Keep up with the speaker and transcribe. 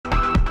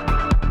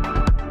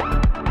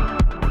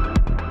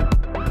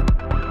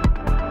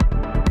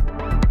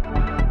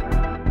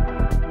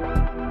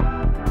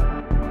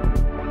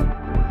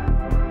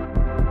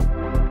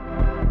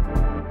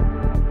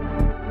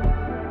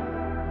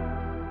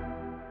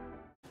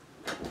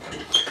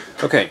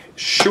Okay,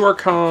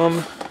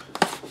 Surecom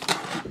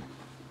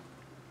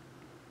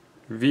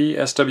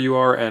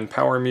VSWR and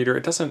power meter.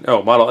 It doesn't,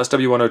 oh, model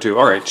SW-102.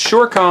 All right,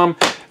 Surecom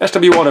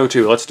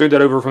SW-102. Let's do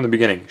that over from the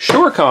beginning.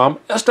 Surecom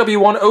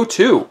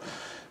SW-102.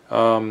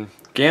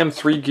 GAN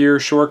 3-gear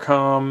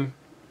Surecom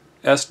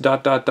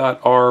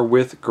S.R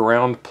with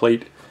ground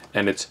plate,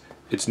 and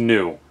it's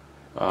new,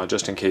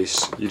 just in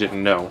case you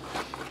didn't know.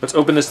 Let's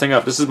open this thing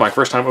up. This is my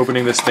first time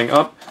opening this thing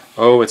up.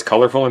 Oh, it's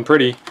colorful and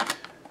pretty.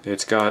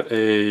 It's got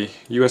a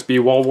USB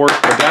wall wart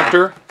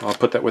adapter. I'll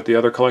put that with the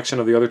other collection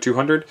of the other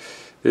 200.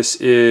 This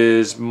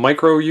is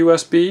micro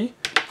USB,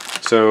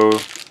 so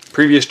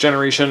previous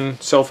generation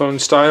cell phone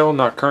style,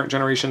 not current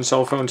generation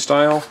cell phone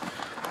style.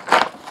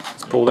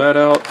 Let's pull that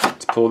out.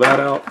 Let's pull that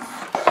out.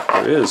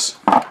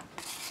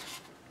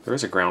 There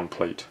is a ground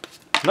plate.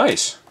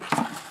 Nice.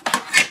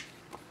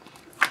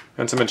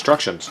 And some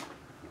instructions.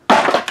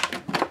 Alright,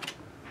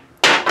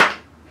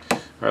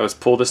 let's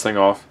pull this thing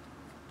off.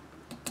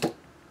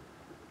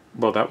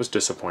 Well, that was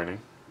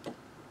disappointing.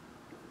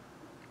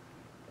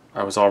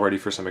 I was all ready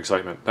for some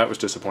excitement. That was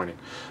disappointing.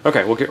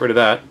 Okay, we'll get rid of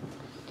that.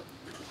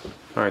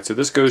 Alright, so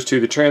this goes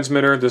to the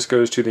transmitter, this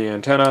goes to the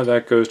antenna,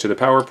 that goes to the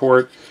power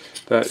port.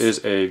 That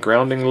is a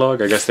grounding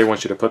lug. I guess they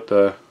want you to put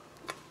the...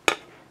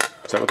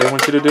 Is that what they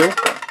want you to do?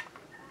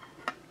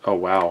 Oh,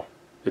 wow.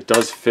 It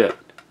does fit.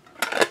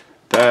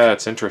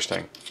 That's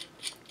interesting.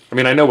 I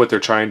mean, I know what they're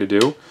trying to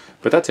do,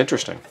 but that's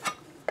interesting.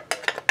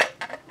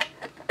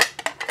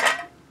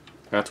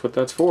 That's what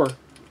that's for.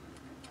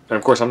 And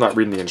of course, I'm not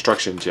reading the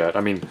instructions yet. I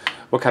mean,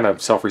 what kind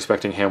of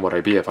self-respecting ham would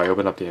I be if I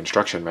open up the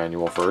instruction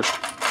manual first?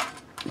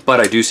 But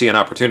I do see an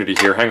opportunity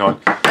here. Hang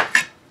on.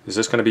 Is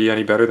this going to be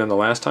any better than the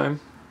last time?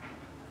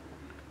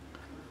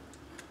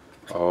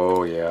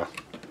 Oh, yeah.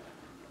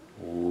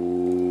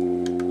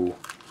 Ooh.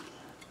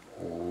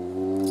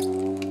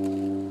 Ooh.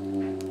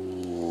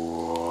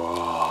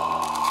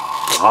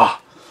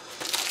 Ah.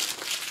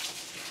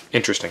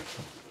 Interesting.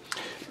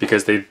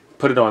 Because they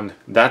put it on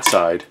that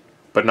side,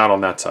 but not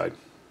on that side.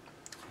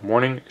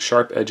 Warning,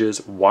 sharp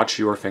edges, watch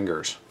your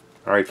fingers.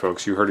 Alright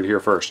folks, you heard it here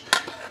first.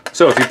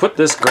 So if you put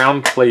this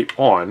ground plate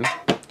on,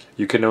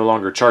 you can no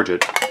longer charge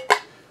it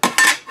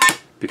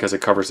because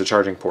it covers the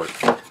charging port.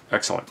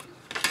 Excellent.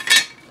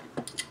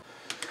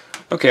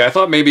 Okay, I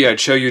thought maybe I'd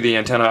show you the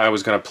antenna I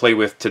was going to play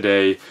with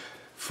today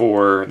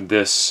for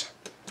this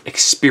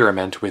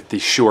experiment with the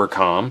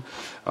Surecom.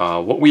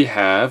 What we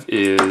have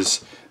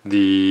is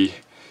the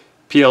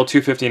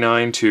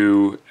PL259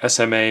 to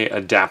SMA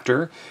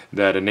adapter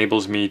that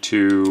enables me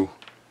to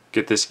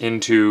get this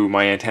into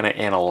my antenna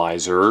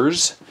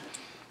analyzers.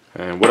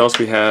 And what else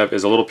we have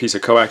is a little piece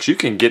of coax. You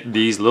can get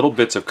these little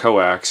bits of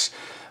coax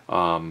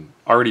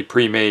already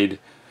pre-made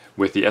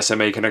with the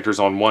SMA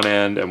connectors on one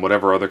end and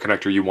whatever other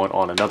connector you want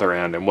on another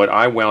end. And what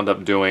I wound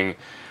up doing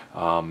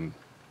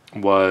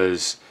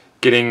was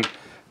getting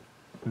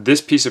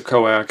this piece of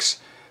coax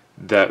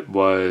that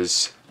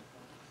was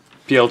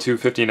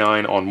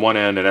PL259 on one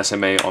end and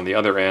SMA on the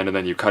other end, and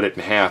then you cut it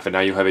in half, and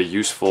now you have a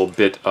useful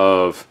bit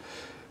of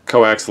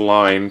coax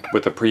line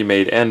with a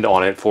pre-made end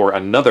on it for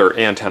another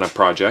antenna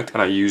project,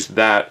 and I used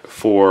that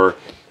for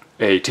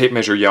a tape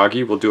measure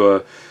Yagi. We'll do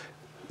a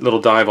little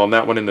dive on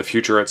that one in the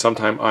future at some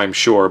time, I'm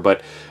sure,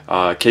 but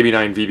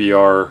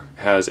KB9VBR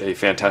has a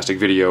fantastic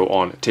video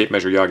on tape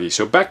measure Yagi.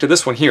 So back to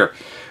this one here.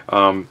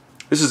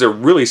 This is a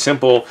really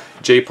simple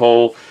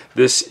J-pole.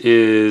 This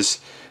is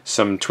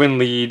some twin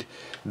lead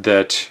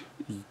that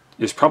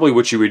is probably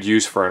what you would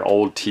use for an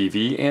old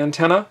TV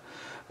antenna.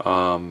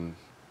 And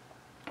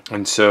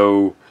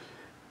so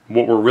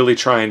what we're really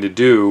trying to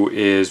do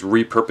is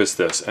repurpose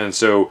this. And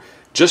so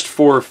just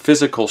for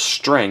physical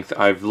strength,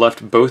 I've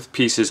left both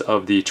pieces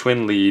of the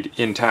twin lead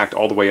intact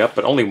all the way up,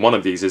 but only one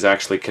of these is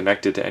actually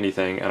connected to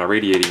anything and a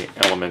radiating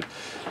element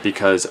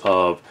because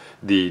of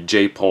the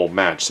J-pole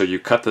match. So you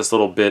cut this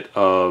little bit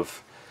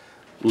of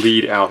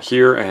lead out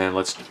here, and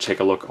let's take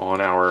a look on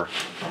our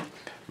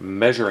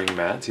measuring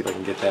mat, see if I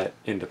can get that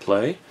into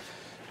play.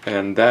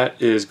 And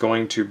that is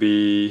going to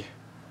be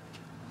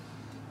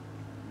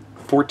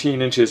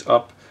 14 inches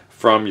up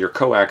from your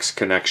coax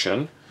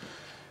connection.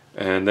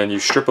 And then you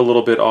strip a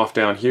little bit off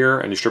down here,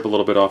 and you strip a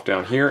little bit off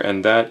down here,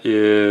 and that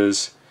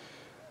is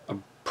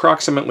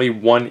approximately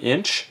 1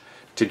 inch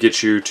to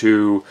get you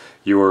to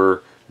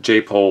your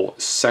J-pole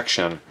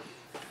section.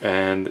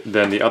 And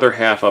then the other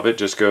half of it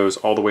just goes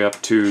all the way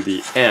up to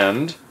the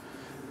end,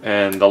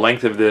 and the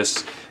length of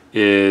this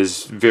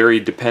is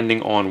varied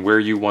depending on where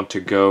you want to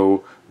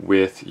go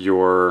with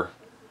your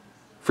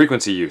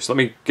frequency use. Let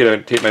me get a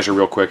tape measure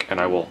real quick and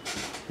I will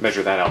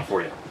measure that out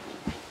for you.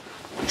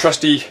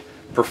 Trusty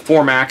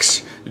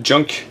Performax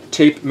junk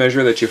tape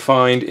measure that you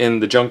find in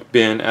the junk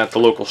bin at the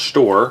local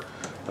store.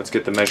 Let's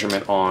get the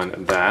measurement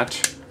on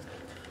that.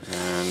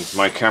 And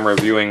my camera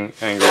viewing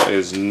angle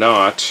is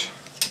not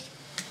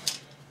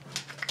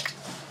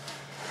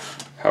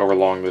however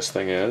long this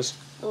thing is.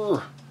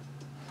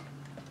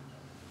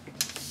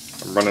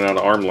 I'm running out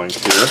of arm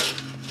length here.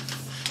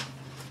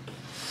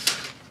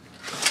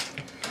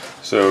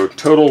 So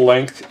total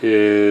length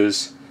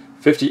is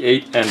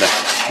 58 and a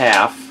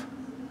half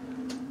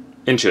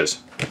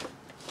inches.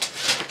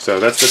 So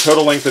that's the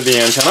total length of the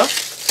antenna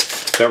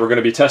that we're going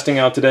to be testing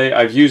out today.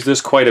 I've used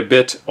this quite a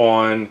bit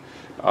on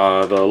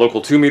the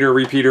local 2-meter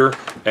repeater,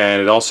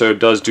 and it also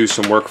does do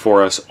some work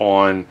for us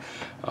on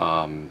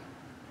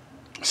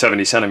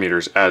 70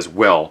 centimeters as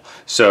well.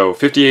 So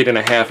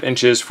 58.5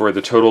 inches for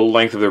the total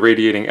length of the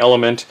radiating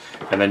element,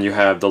 and then you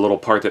have the little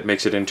part that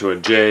makes it into a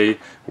J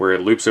where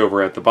it loops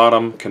over at the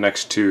bottom,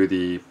 connects to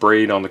the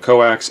braid on the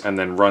coax, and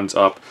then runs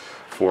up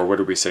for, what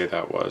did we say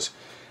that was?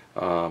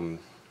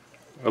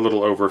 A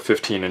little over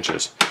 15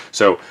 inches.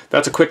 So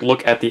that's a quick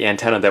look at the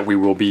antenna that we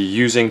will be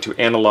using to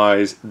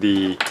analyze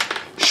the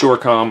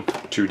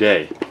Surecom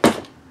today.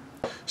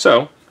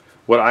 So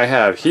what I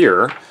have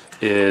here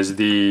is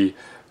the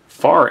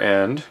far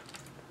end,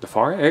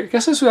 I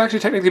guess this would actually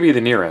technically be the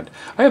near end.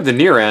 I have the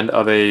near end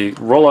of a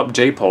roll-up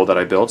J-pole that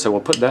I built, so we'll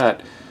put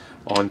that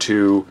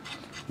onto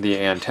the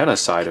antenna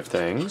side of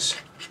things.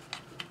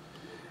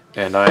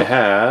 And I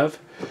have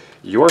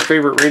your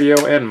favorite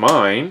radio and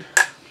mine,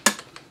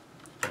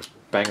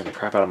 banging the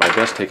crap out of my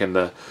desk, taking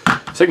the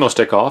signal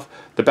stick off,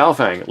 the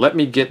Baofeng. Let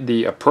me get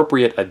the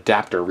appropriate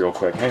adapter real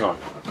quick. Hang on.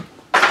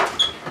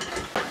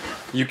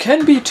 You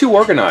can be too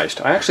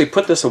organized. I actually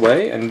put this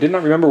away and did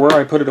not remember where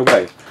I put it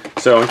away.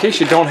 So in case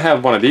you don't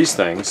have one of these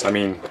things, I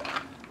mean,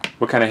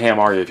 what kind of ham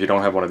are you if you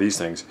don't have one of these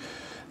things?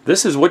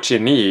 This is what you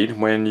need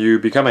when you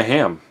become a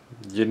ham.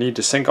 You need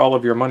to sink all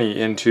of your money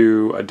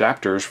into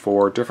adapters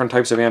for different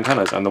types of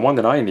antennas, and the one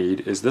that I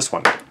need is this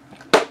one.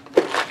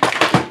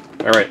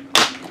 All right.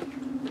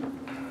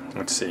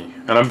 Let's see.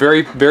 And I'm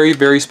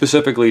very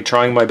specifically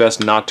trying my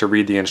best not to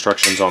read the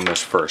instructions on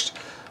this first.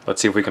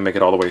 Let's see if we can make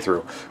it all the way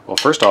through. Well,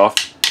 first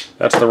off,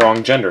 that's the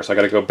wrong gender, so I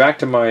got to go back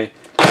to my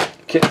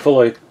kit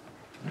full of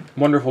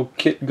wonderful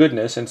kit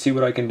goodness and see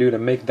what I can do to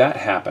make that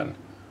happen.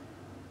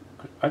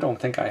 I don't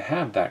think I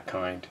have that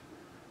kind.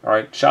 All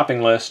right,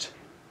 shopping list.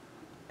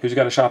 Who's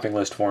got a shopping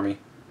list for me?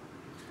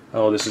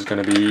 Oh, this is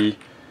going to be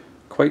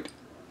quite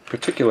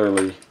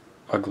particularly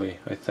ugly,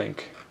 I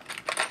think.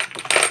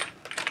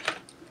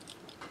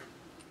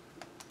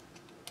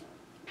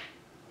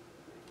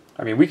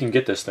 I mean, we can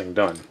get this thing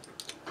done.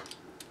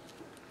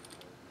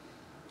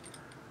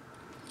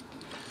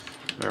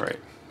 All right,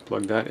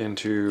 plug that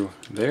into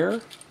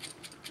there.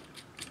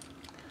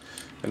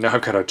 And now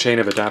I've got a chain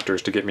of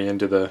adapters to get me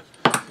into the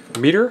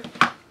meter.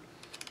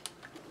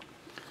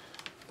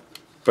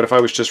 But if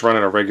I was just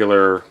running a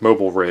regular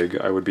mobile rig,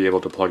 I would be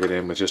able to plug it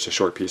in with just a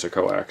short piece of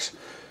coax.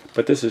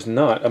 But this is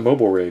not a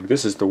mobile rig.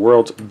 This is the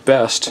world's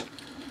best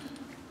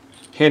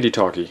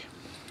handy-talkie.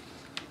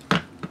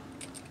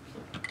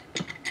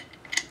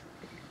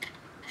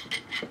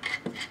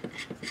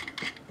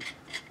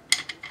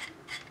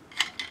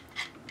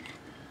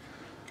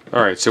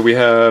 Alright, so we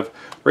have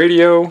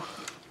radio.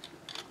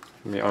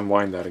 Let me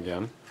unwind that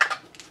again.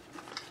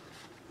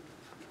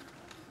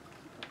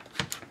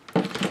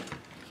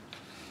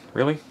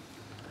 Really?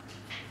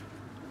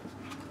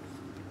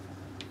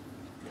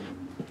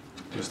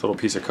 This little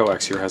piece of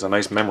coax here has a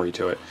nice memory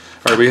to it.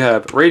 Alright, we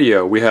have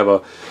radio. We have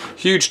a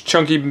huge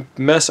chunky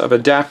mess of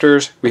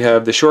adapters. We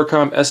have the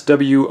Surecom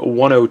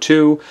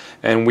SW-102,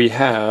 and we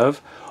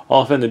have,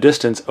 off in the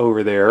distance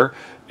over there,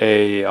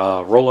 a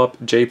roll-up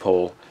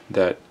J-pole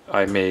that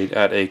I made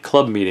at a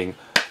club meeting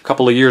a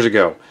couple of years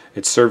ago.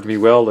 It served me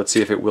well. Let's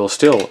see if it will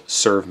still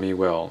serve me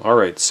well.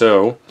 Alright,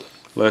 so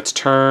let's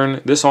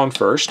turn this on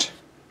first.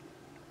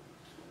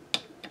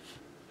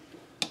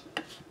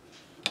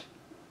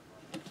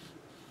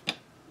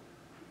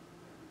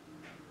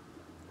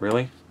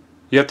 Really?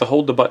 You have to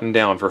hold the button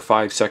down for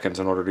 5 seconds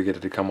in order to get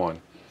it to come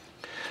on.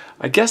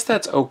 I guess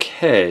that's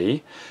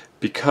okay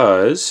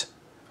because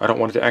I don't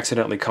want it to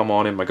accidentally come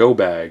on in my go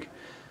bag.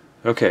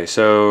 Okay,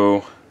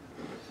 so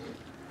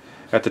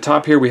at the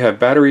top here we have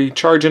battery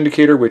charge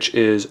indicator, which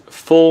is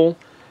full.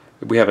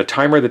 We have a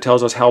timer that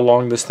tells us how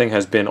long this thing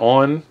has been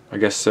on, I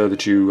guess so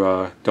that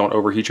you don't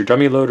overheat your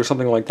dummy load or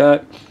something like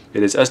that.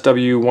 It is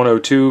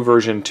SW-102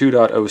 version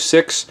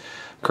 2.06.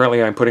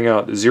 Currently I'm putting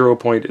out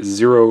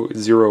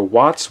 0.00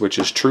 watts, which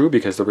is true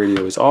because the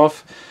radio is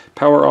off.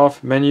 Power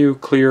off, menu,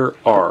 clear,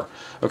 R.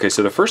 Okay,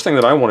 so the first thing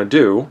that I want to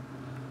do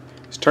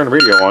is turn the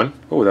radio on.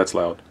 Oh, that's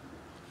loud.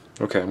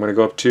 Okay, I'm going to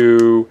go up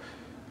to,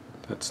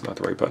 that's not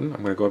the right button,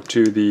 I'm going to go up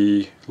to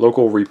the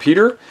local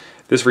repeater.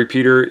 This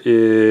repeater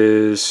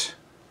is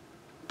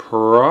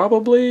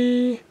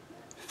probably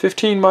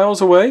 15 miles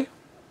away.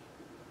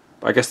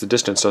 I guess the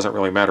distance doesn't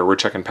really matter, we're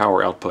checking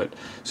power output.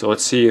 So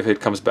let's see if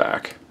it comes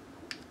back.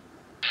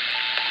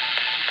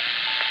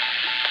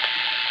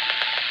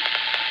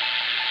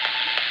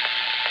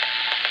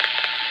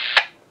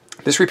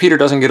 This repeater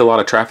doesn't get a lot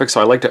of traffic,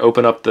 so I like to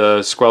open up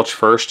the squelch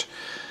first,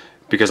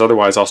 because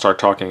otherwise I'll start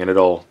talking and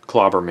it'll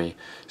clobber me.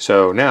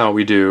 So now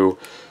we do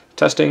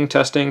testing,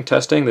 testing,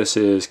 testing. This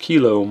is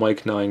Kilo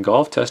Mike 9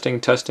 Golf.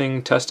 Testing,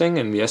 testing, testing.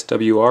 And the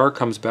SWR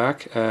comes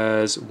back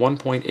as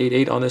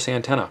 1.88 on this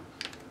antenna.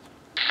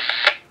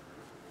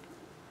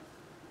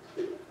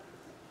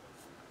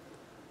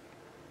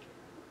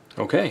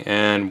 Okay,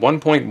 and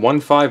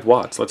 1.15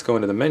 watts. Let's go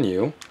into the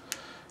menu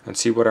and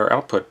see what our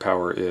output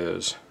power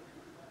is.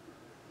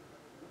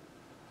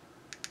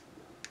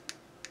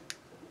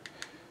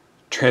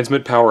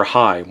 Transmit power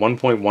high,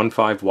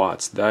 1.15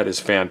 watts. That is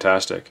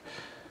fantastic.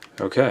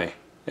 Okay,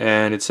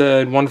 and it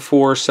said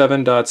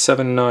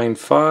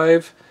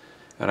 147.795,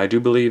 and I do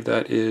believe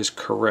that is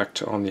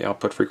correct on the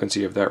output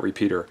frequency of that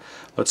repeater.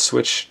 Let's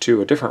switch to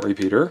a different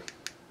repeater.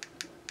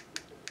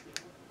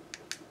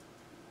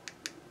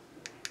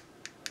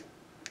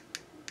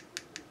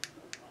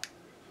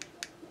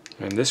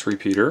 And this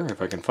repeater,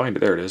 if I can find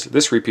it, there it is.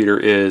 This repeater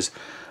is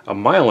 1.5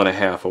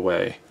 miles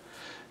away.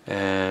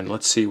 And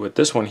let's see what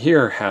this one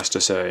here has to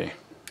say.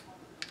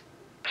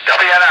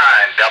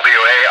 W9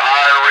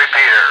 WAR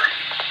repeater.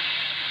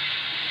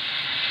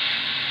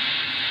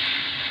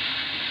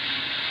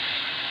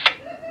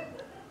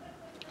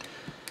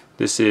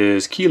 This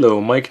is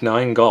Kilo Mike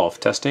 9 Golf.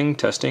 Testing,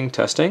 testing,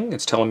 testing.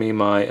 It's telling me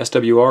my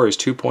SWR is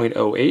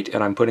 2.08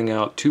 and I'm putting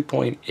out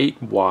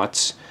 2.8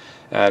 watts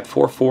at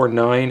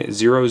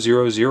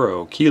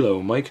 449000.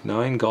 Kilo Mike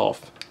 9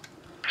 Golf.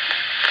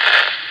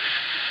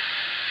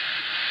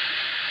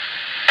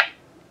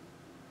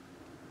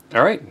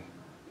 Alright,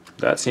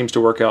 that seems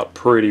to work out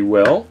pretty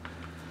well.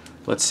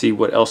 Let's see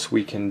what else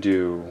we can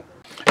do.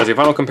 As a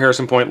final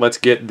comparison point, let's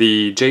get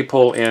the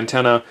J-Pole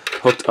antenna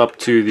hooked up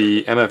to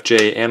the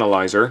MFJ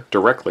analyzer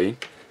directly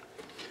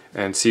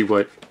and see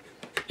what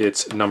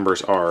its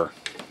numbers are.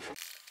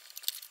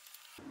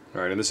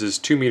 Alright, and this is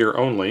 2 meter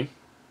only.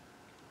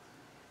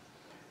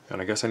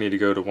 And I guess I need to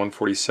go to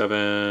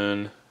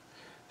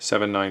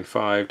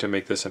 147.795 to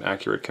make this an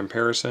accurate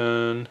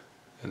comparison.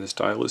 And this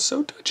dial is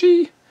so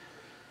touchy.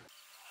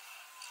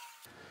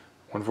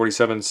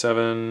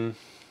 147.7.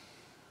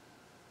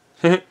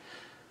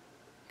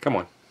 Come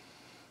on.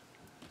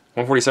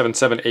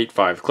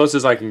 147.785. Close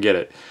as I can get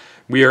it.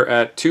 We are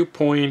at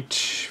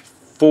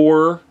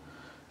 2.4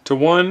 to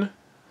 1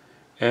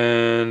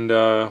 and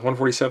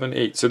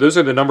 147.8. So those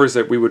are the numbers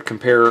that we would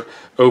compare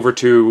over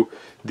to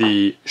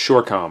the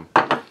Surecom.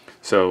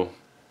 So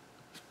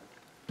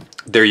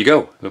there you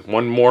go.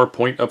 One more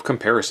point of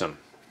comparison.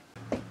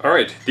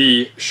 Alright,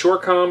 the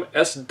Surecom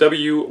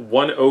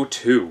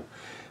SW-102.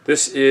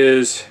 This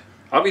is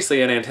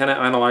obviously an antenna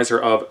analyzer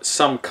of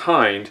some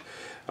kind,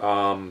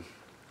 but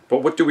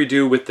what do we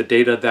do with the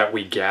data that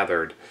we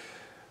gathered?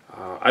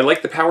 I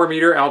like the power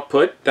meter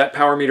output. That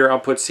power meter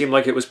output seemed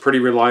like it was pretty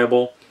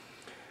reliable.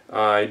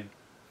 I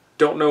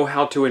don't know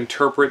how to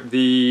interpret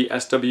the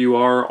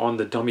SWR on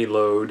the dummy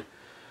load.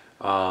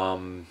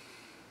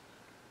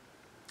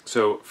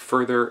 So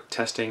further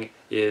testing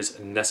is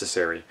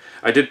necessary.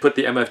 I did put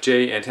the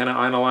MFJ antenna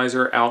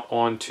analyzer out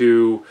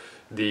onto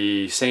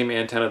the same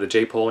antenna, the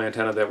J-Pole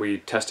antenna that we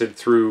tested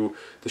through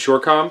the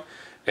Surecom,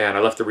 and I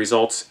left the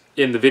results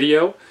in the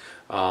video.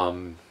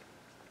 So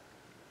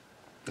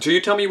you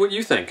tell me what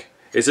you think.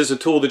 Is this a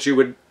tool that you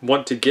would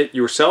want to get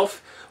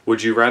yourself?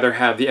 Would you rather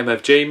have the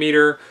MFJ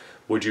meter?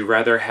 Would you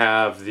rather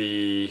have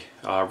the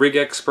Rig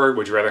Expert?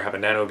 Would you rather have a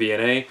Nano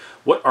VNA?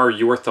 What are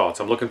your thoughts?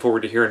 I'm looking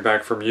forward to hearing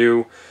back from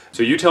you.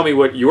 So you tell me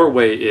what your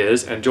way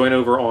is and join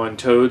over on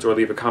Toads or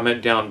leave a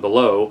comment down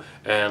below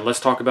and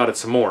let's talk about it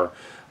some more.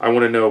 I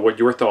want to know what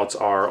your thoughts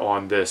are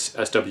on this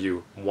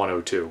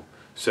SW-102.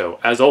 So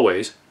as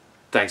always,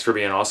 thanks for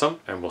being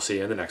awesome and we'll see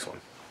you in the next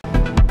one.